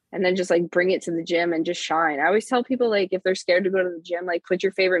 And then just like bring it to the gym and just shine. I always tell people like if they're scared to go to the gym, like put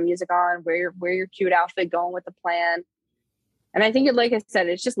your favorite music on, wear your cute outfit, going with the plan. And I think like I said,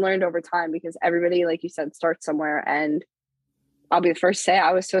 it's just learned over time because everybody, like you said, starts somewhere. And I'll be the first to say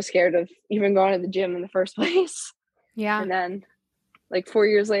I was so scared of even going to the gym in the first place. Yeah. And then like 4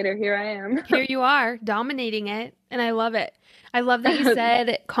 years later, here I am. Here you are dominating it. And I love it. I love that you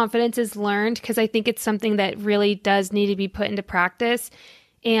said confidence is learned because I think it's something that really does need to be put into practice.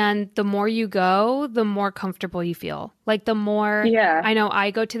 And the more you go, the more comfortable you feel. Like the more I know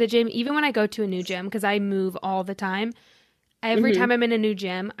I go to the gym, even when I go to a new gym, because I move all the time. Every time I'm in a new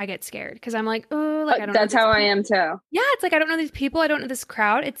gym, I get scared because I'm like, oh, like I don't know. That's how I am too. Yeah, it's like I don't know these people. I don't know this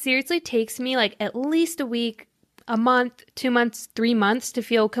crowd. It seriously takes me like at least a week, a month, 2 months, 3 months to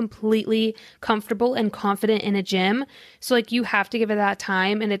feel completely comfortable and confident in a gym. So like you have to give it that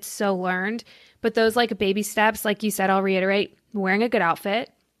time and it's so learned. But those like baby steps, like you said, I'll reiterate, wearing a good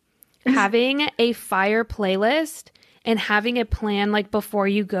outfit, having a fire playlist, and having a plan like before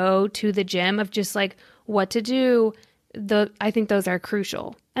you go to the gym of just like what to do. I think those are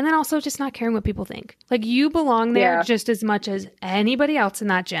crucial. And then also just not caring what people think. Like you belong there just as much as anybody else in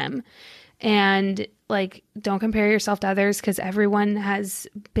that gym. And like, don't compare yourself to others because everyone has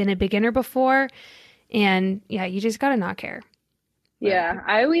been a beginner before. And yeah, you just got to not care. Yeah.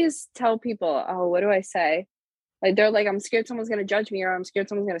 I always tell people, oh, what do I say? Like, they're like, I'm scared someone's going to judge me or I'm scared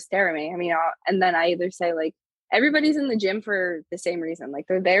someone's going to stare at me. I mean, and then I either say like, everybody's in the gym for the same reason. Like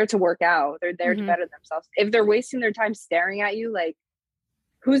they're there to work out. They're there to better themselves. If they're wasting their time staring at you, like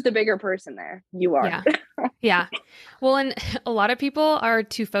who's the bigger person there? You are. Yeah. Yeah. Well, and a lot of people are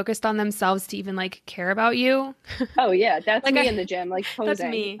too focused on themselves to even like care about you. Oh yeah. That's like me in the gym. Like posing. That's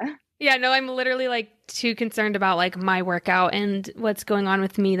me. Yeah, no, I'm literally like too concerned about like my workout and what's going on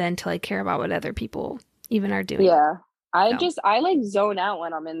with me than to like care about what other people even are doing. Yeah. I like zone out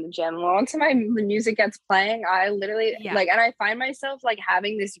when I'm in the gym. Once the music gets playing, I literally like, and I find myself like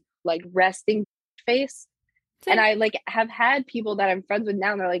having this like resting face. And I like have had people that I'm friends with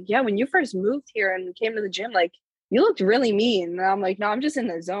now, and they're like, yeah, when you first moved here and came to the gym, like you looked really mean. And I'm like, no, I'm just in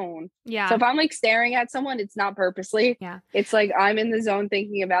the zone. Yeah. So if I'm like staring at someone, it's not purposely. Yeah. It's like I'm in the zone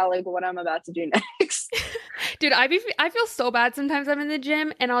thinking about like what I'm about to do next. Dude, I feel so bad sometimes I'm in the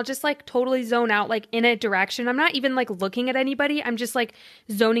gym and I'll just like totally zone out like in a direction. I'm not even like looking at anybody. I'm just like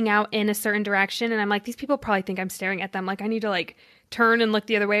zoning out in a certain direction. And I'm like, these people probably think I'm staring at them. Like I need to like turn and look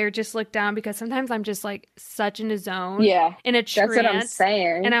the other way or just look down because sometimes I'm just like such in a zone. Yeah. In a trance. That's what I'm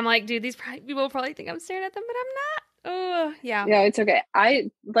saying. And I'm like, dude, people probably think I'm staring at them, but I'm not. Oh, yeah. Yeah, it's okay.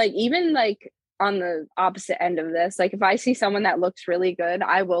 I like even like on the opposite end of this, like if I see someone that looks really good,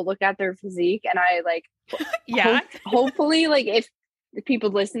 I will look at their physique and I like hopefully like if people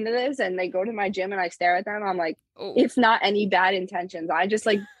listen to this and they go to my gym and I stare at them, I'm like, it's not any bad intentions. I just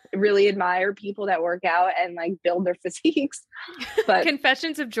like really admire people that work out and like build their physiques. But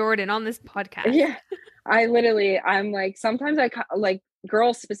Confessions of Jordan on this podcast. Yeah. I'm like, sometimes I like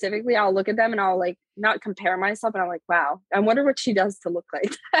girls specifically, I'll look at them and I'll like not compare myself and I'm like, wow, I wonder what she does to look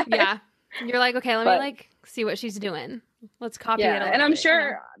like that. Yeah. You're like, okay, let me like see what she's doing. Let's copy it. And I'm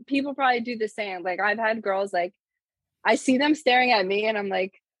sure people probably do the same. Like I've had girls like I see them staring at me and I'm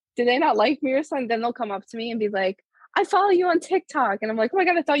like, do they not like me or something? Then they'll come up to me and be like, I follow you on TikTok. And I'm like, oh my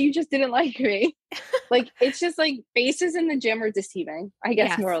God, I thought you just didn't like me. Like, it's just like faces in the gym are deceiving, I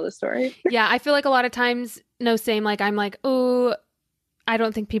guess, moral of the story. Yeah. I feel like a lot of times, like, I'm like, oh, I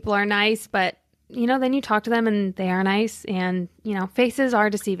don't think people are nice, but you know, then you talk to them and they are nice and, you know, faces are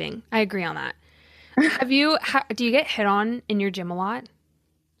deceiving. I agree on that. Do you get hit on in your gym a lot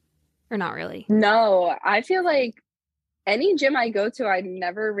or not really? No, I feel like any gym I go to, I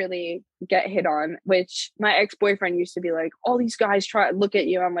never really get hit on, which my ex-boyfriend used to be like, all these guys try to look at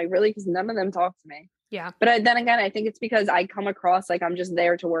you. I'm like, really? Because none of them talk to me. Yeah. But then again, I think it's because I come across like I'm just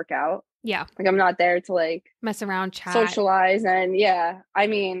there to work out. Yeah. Like I'm not there to like Mess around, chat. socialize. And yeah, I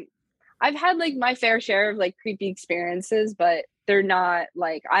mean, I've had like my fair share of like creepy experiences, but they're not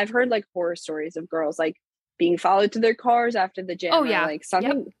like, I've heard like horror stories of girls like being followed to their cars after the gym. Oh, yeah. Or, like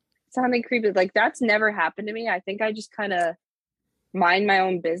something creepy. Like that's never happened to me. I think I just kind of mind my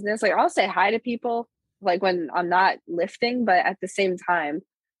own business. Like I'll say hi to people like when I'm not lifting, but at the same time,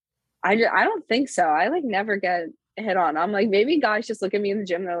 I don't think so. I like never get hit on. I'm like, maybe guys just look at me in the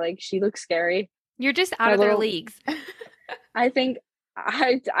gym. They're like, she looks scary. You're just out of their leagues. I think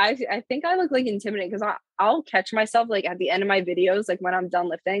I think I look like intimidating because I'll catch myself like at the end of my videos, like when I'm done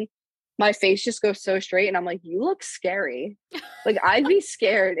lifting, my face just goes so straight and I'm like, you look scary. Like I'd be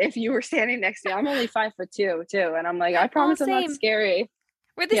scared if you were standing next to me. I'm only 5'2" too. And I'm like, I promise I'm not scary.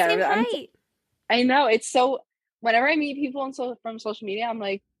 We're the same height. I know. It's so whenever I meet people from social media, I'm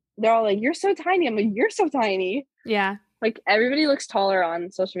like, they're all like, you're so tiny. I'm like, you're so tiny. Yeah. Like everybody looks taller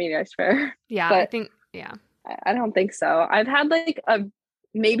on social media, I swear. Yeah. But I think, yeah. I don't think so. I've had like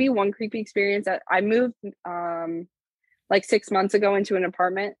maybe one creepy experience. I moved like 6 months ago into an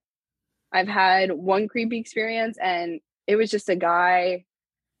apartment. I've had one creepy experience and it was just a guy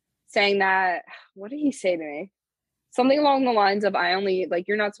saying that, what did he say to me? Something along the lines of, I only like,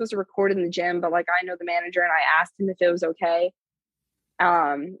 you're not supposed to record in the gym, but like I know the manager and I asked him if it was okay.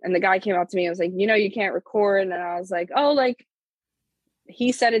 And the guy came up to me and was like, you can't record. And I was like, oh, like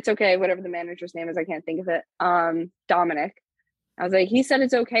he said it's okay, whatever the manager's name is, I can't think of it. Dominic. I was like, he said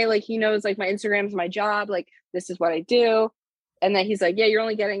it's okay. Like he knows like my Instagram is my job. Like this is what I do. And then he's like, yeah, you're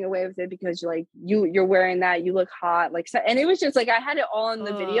only getting away with it because you're wearing that. You look hot. Like, so, and it was just like, I had it all in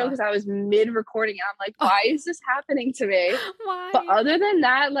the video because I was mid recording. And I'm like, why is this happening to me? Why? But other than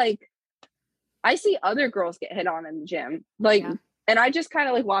that, like I see other girls get hit on in the gym. Like, and I just kind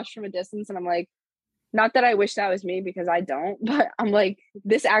of like watch from a distance and I'm like, not that I wish that was me because I don't, but I'm like,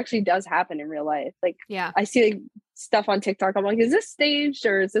 this actually does happen in real life. Like, I see like stuff on TikTok. I'm like, is this staged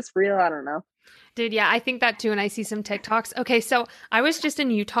or is this real? I don't know. Dude, yeah, I think that too. And I see some TikToks. Okay, so I was just in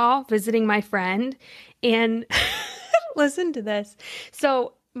Utah visiting my friend and listen to this.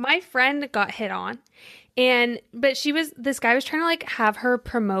 So my friend got hit on but this guy was trying to like have her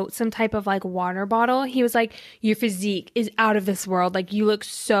promote some type of like water bottle. He was like, your physique is out of this world. Like you look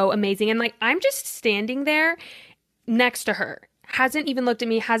so amazing. And like, I'm just standing there next to her. Hasn't even looked at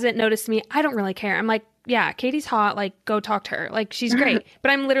me, hasn't noticed me. I don't really care. I'm like, yeah, Katie's hot. Like go talk to her. Like she's great. But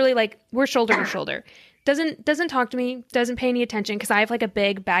I'm literally like, we're shoulder to shoulder. Doesn't talk to me, doesn't pay any attention because I have like a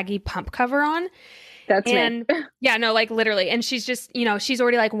big baggy pump cover on. That's me. Yeah, no, like literally. And she's just, she's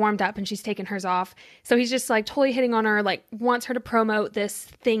already like warmed up and she's taken hers off. So he's just like totally hitting on her, like wants her to promote this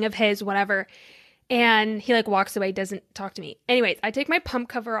thing of his, whatever. And he like walks away, doesn't talk to me. Anyways, I take my pump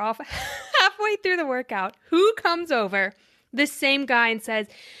cover off halfway through the workout. Who comes over? This same guy and says,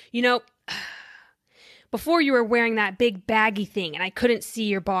 before you were wearing that big baggy thing and I couldn't see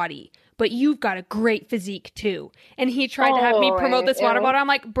your body, but you've got a great physique too. And he tried to have me promote this water bottle. I'm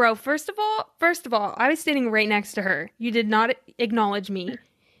like, bro, first of all, I was standing right next to her. You did not acknowledge me.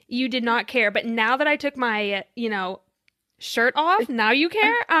 You did not care. But now that I took my, shirt off, now you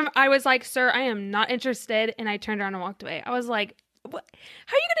care? I was like, sir, I am not interested. And I turned around and walked away. I was like, what?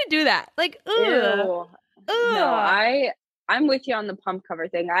 How are you going to do that? Like, ugh. No, I'm with you on the pump cover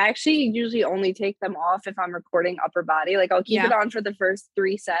thing. I actually usually only take them off if I'm recording upper body. Like I'll keep it on for the first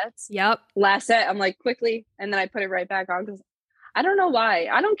 3 sets. Yep. Last set, I'm like quickly, and then I put it right back on because I don't know why.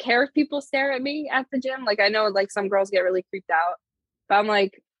 I don't care if people stare at me at the gym. Like I know like some girls get really creeped out, but I'm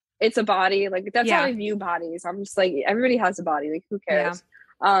like, it's a body. Like that's how I view bodies. I'm just like, everybody has a body. Like who cares?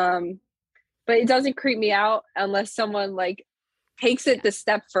 Yeah. But it doesn't creep me out unless someone like takes it the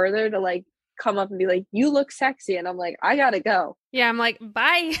step further to like come up and be like, you look sexy, and I'm like, I gotta go. Yeah, I'm like,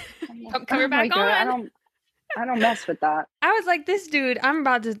 bye. Pump cover back on. I don't mess with that. I was like, this dude, I'm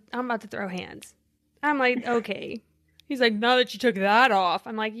about to throw hands. I'm like, okay. He's like, now that you took that off,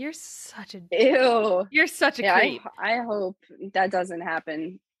 I'm like, you're such a ew. You're such a creep. I hope that doesn't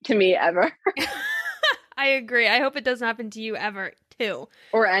happen to me ever. I agree. I hope it doesn't happen to you ever too.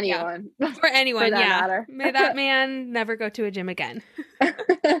 Or anyone. Yeah. Or anyone. For that matter. May that man never go to a gym again.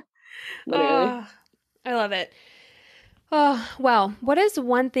 Literally. I love it. Oh, well, what is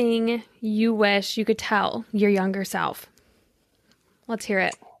one thing you wish you could tell your younger self? Let's hear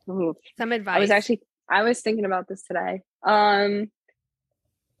it. Ooh. Some advice. I was thinking about this today.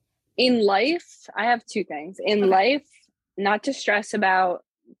 In life, I have 2 things. In life, not to stress about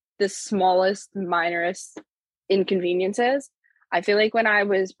the smallest, minorest inconveniences. I feel like when I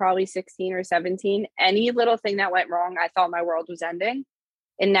was probably 16 or 17, any little thing that went wrong, I thought my world was ending.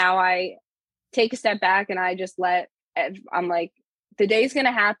 And now I take a step back and I just I'm like, the day's going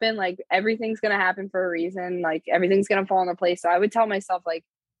to happen. Like everything's going to happen for a reason. Like everything's going to fall into place. So I would tell myself, like,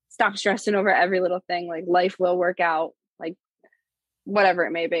 stop stressing over every little thing. Like life will work out, like whatever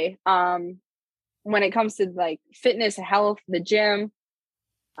it may be. When it comes to like fitness, health, the gym,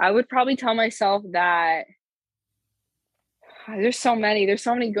 I would probably tell myself that there's so many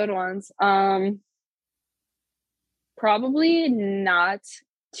good ones. Probably not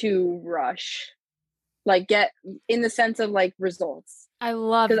to rush, like get in the sense of like results. I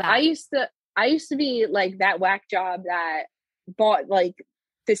love that. I used to be like that whack job that bought like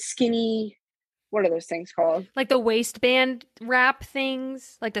the skinny, what are those things called? Like the waistband wrap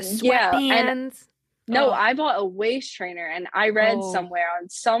things, like the sweatbands. No, I bought a waist trainer, and I read somewhere on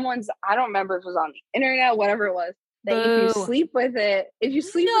someone's, I don't remember if it was on the internet, whatever it was, that if you sleep with it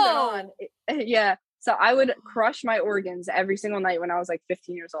on, yeah. So I would crush my organs every single night when I was like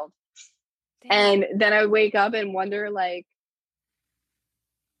 15 years old. Damn. And then I would wake up and wonder like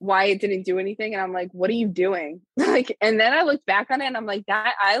why it didn't do anything. And I'm like, what are you doing? Like, and then I looked back on it and I'm like,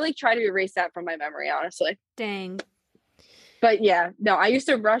 that I like try to erase that from my memory, honestly. Dang. But yeah, no, I used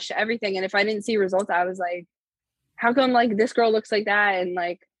to rush everything. And if I didn't see results, I was like, how come like this girl looks like that? And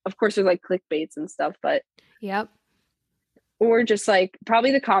like, of course there's like clickbaits and stuff, but yep. Or just like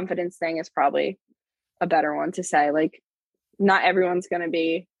probably the confidence thing is probably a better one to say. Like, not everyone's going to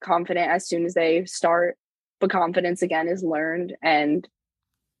be confident as soon as they start, but confidence again is learned, and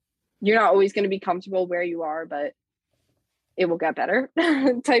you're not always going to be comfortable where you are, but it will get better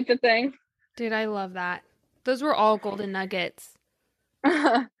type of thing. Dude, I love that. Those were all golden nuggets.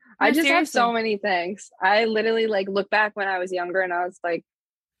 I just have so many things. I literally like look back when I was younger and I was like,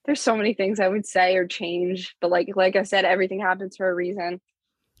 there's so many things I would say or change, but like I said, everything happens for a reason.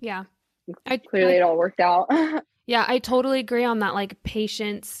 Yeah. Clearly it all worked out. Yeah, I totally agree on that. Like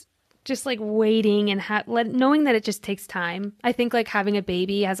patience, just like waiting and knowing that it just takes time. I think like having a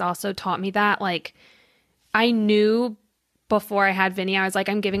baby has also taught me that. Like I knew before I had Vinny, I was like,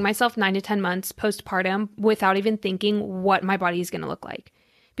 I'm giving myself 9 to 10 months postpartum without even thinking what my body is going to look like.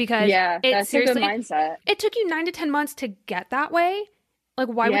 Because that's a good mindset. It took you 9 to 10 months to get that way. Like,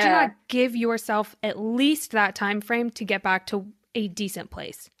 why would you not give yourself at least that time frame to get back to a decent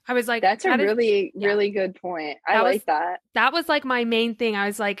place? I was like, that's a really good point. I like that. That was like my main thing. I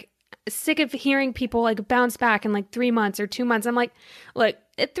was like sick of hearing people like bounce back in like 3 months or 2 months. I'm like, look,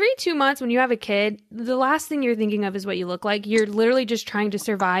 at 2 months when you have a kid, the last thing you're thinking of is what you look like. You're literally just trying to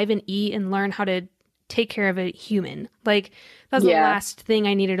survive and eat and learn how to take care of a human. Like that's the last thing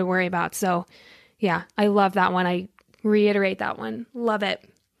I needed to worry about. So yeah, I love that one. I reiterate that one. Love it.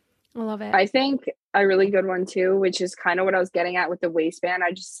 I love it. I think a really good one too, which is kind of what I was getting at with the waistband,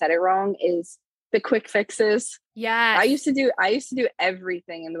 I just said it wrong, is the quick fixes. Yeah. I used to do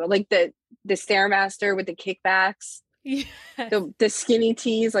everything in the like the Stairmaster with the kickbacks. Yes. The skinny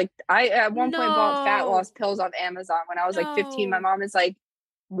teas. Like I at one point bought fat loss pills on Amazon when I was like 15. My mom is like,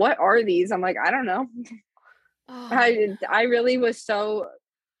 what are these? I'm like, I don't know. I really was so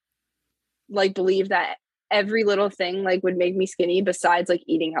like believe that every little thing like would make me skinny besides like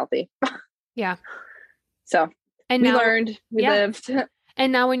eating healthy. Yeah. So we learned, we lived.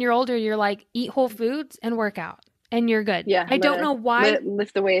 And now when you're older, you're like, eat whole foods and work out and you're good. Yeah. I don't know why.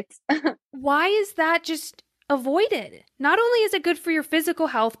 Lift the weights. Why is that just avoided? Not only is it good for your physical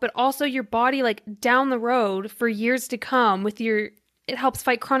health, but also your body like down the road for years to come with it helps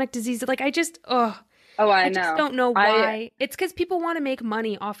fight chronic diseases. Like I just know. Just don't know why. It's because people want to make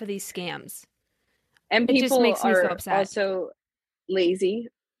money off of these scams. And people just makes me so upset. Also lazy.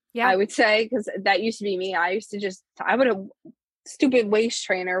 Yeah. I would say, because that used to be me. I would have stupid waist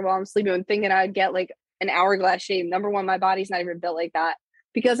trainer while I'm sleeping and thinking I'd get like an hourglass shape. Number one, my body's not even built like that.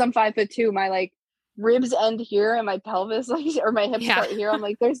 Because I'm 5'2", my like ribs end here and my pelvis like or my hips start here. I'm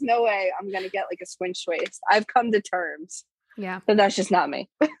like, there's no way I'm gonna get like a squinched waist. I've come to terms. Yeah. But that's just not me.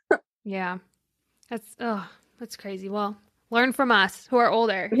 Yeah. That's crazy. Well, learn from us who are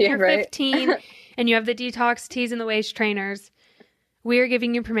older. Yeah, you're 15 and you have the detox teas and the waist trainers. We are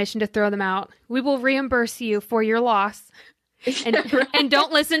giving you permission to throw them out. We will reimburse you for your loss. And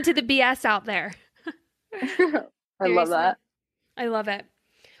don't listen to the BS out there. I love that. I love it.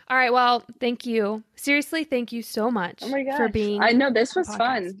 All right. Well, thank you. Seriously, thank you so much for being. I know this was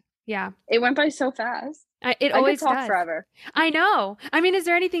fun. Yeah. It went by so fast. It always could talk does. Forever. I know. I mean, is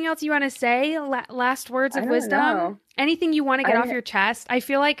there anything else you want to say? Last words of wisdom? Know. Anything you want to get off your chest? I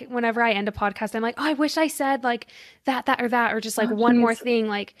feel like whenever I end a podcast, I'm like, oh, I wish I said like that, or just like one more thing.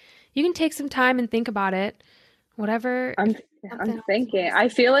 Like you can take some time and think about it. Whatever. I'm thinking. I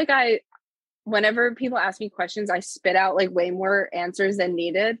feel like whenever people ask me questions, I spit out like way more answers than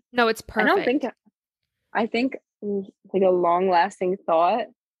needed. No, it's perfect. I think like a long lasting thought.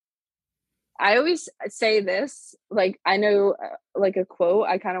 I always say this, like, I know like a quote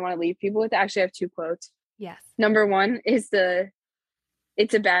I kind of want to leave people with. Actually, I have 2 quotes. Yes. Number 1 is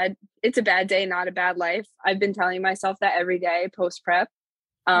it's a bad day, not a bad life. I've been telling myself that every day post prep.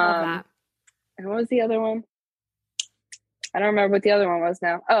 Love that. And what was the other one? I don't remember what the other one was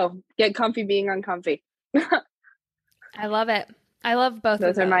now. Oh, get comfy being uncomfy. I love it. I love both of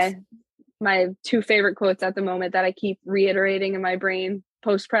those. Those are my 2 favorite quotes at the moment that I keep reiterating in my brain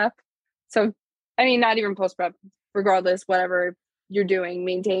post prep. So, I mean, not even post prep, regardless, whatever you're doing,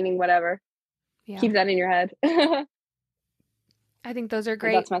 maintaining whatever. Yeah. Keep that in your head. I think those are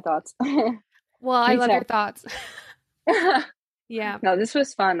great. That's my thoughts. Well, I love your thoughts. Yeah. No, this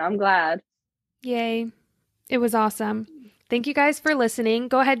was fun. I'm glad. Yay. It was awesome. Thank you guys for listening.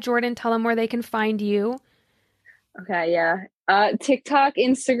 Go ahead, Jordan, tell them where they can find you. Okay, yeah. TikTok,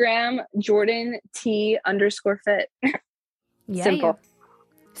 Instagram, Jordan T_fit. Yeah, Simple.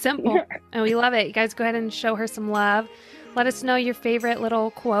 Simple. And we love it. You guys go ahead and show her some love. Let us know your favorite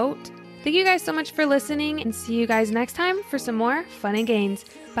little quote. Thank you guys so much for listening, and see you guys next time for some more Fun and Gains.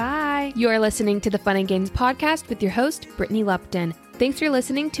 Bye. You are listening to the Fun and Gains podcast with your host, Brittany Lupton. Thanks for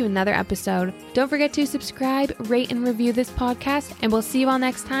listening to another episode. Don't forget to subscribe, rate, and review this podcast, and we'll see you all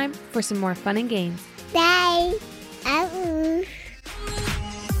next time for some more Fun and Gains. Bye.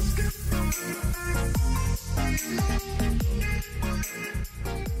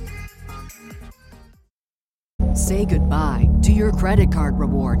 Say goodbye to your credit card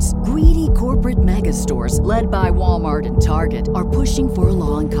rewards. Greedy corporate mega stores, led by Walmart and Target, are pushing for a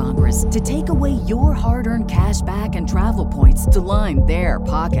law in Congress to take away your hard-earned cash back and travel points to line their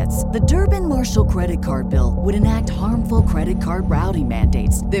pockets. The Durbin-Marshall credit card bill would enact harmful credit card routing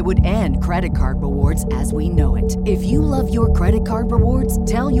mandates that would end credit card rewards as we know it. If you love your credit card rewards,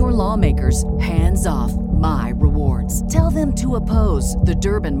 tell your lawmakers, hands off my rewards. Tell them to oppose the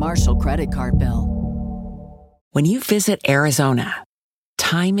Durbin-Marshall credit card bill. When you visit Arizona,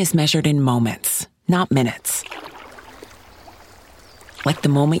 time is measured in moments, not minutes. Like the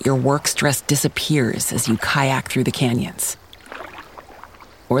moment your work stress disappears as you kayak through the canyons.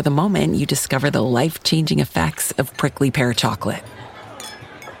 Or the moment you discover the life-changing effects of prickly pear chocolate.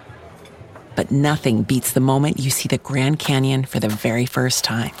 But nothing beats the moment you see the Grand Canyon for the very first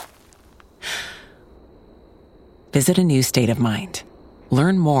time. Visit a new state of mind.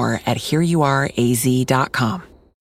 Learn more at hereyouareaz.com.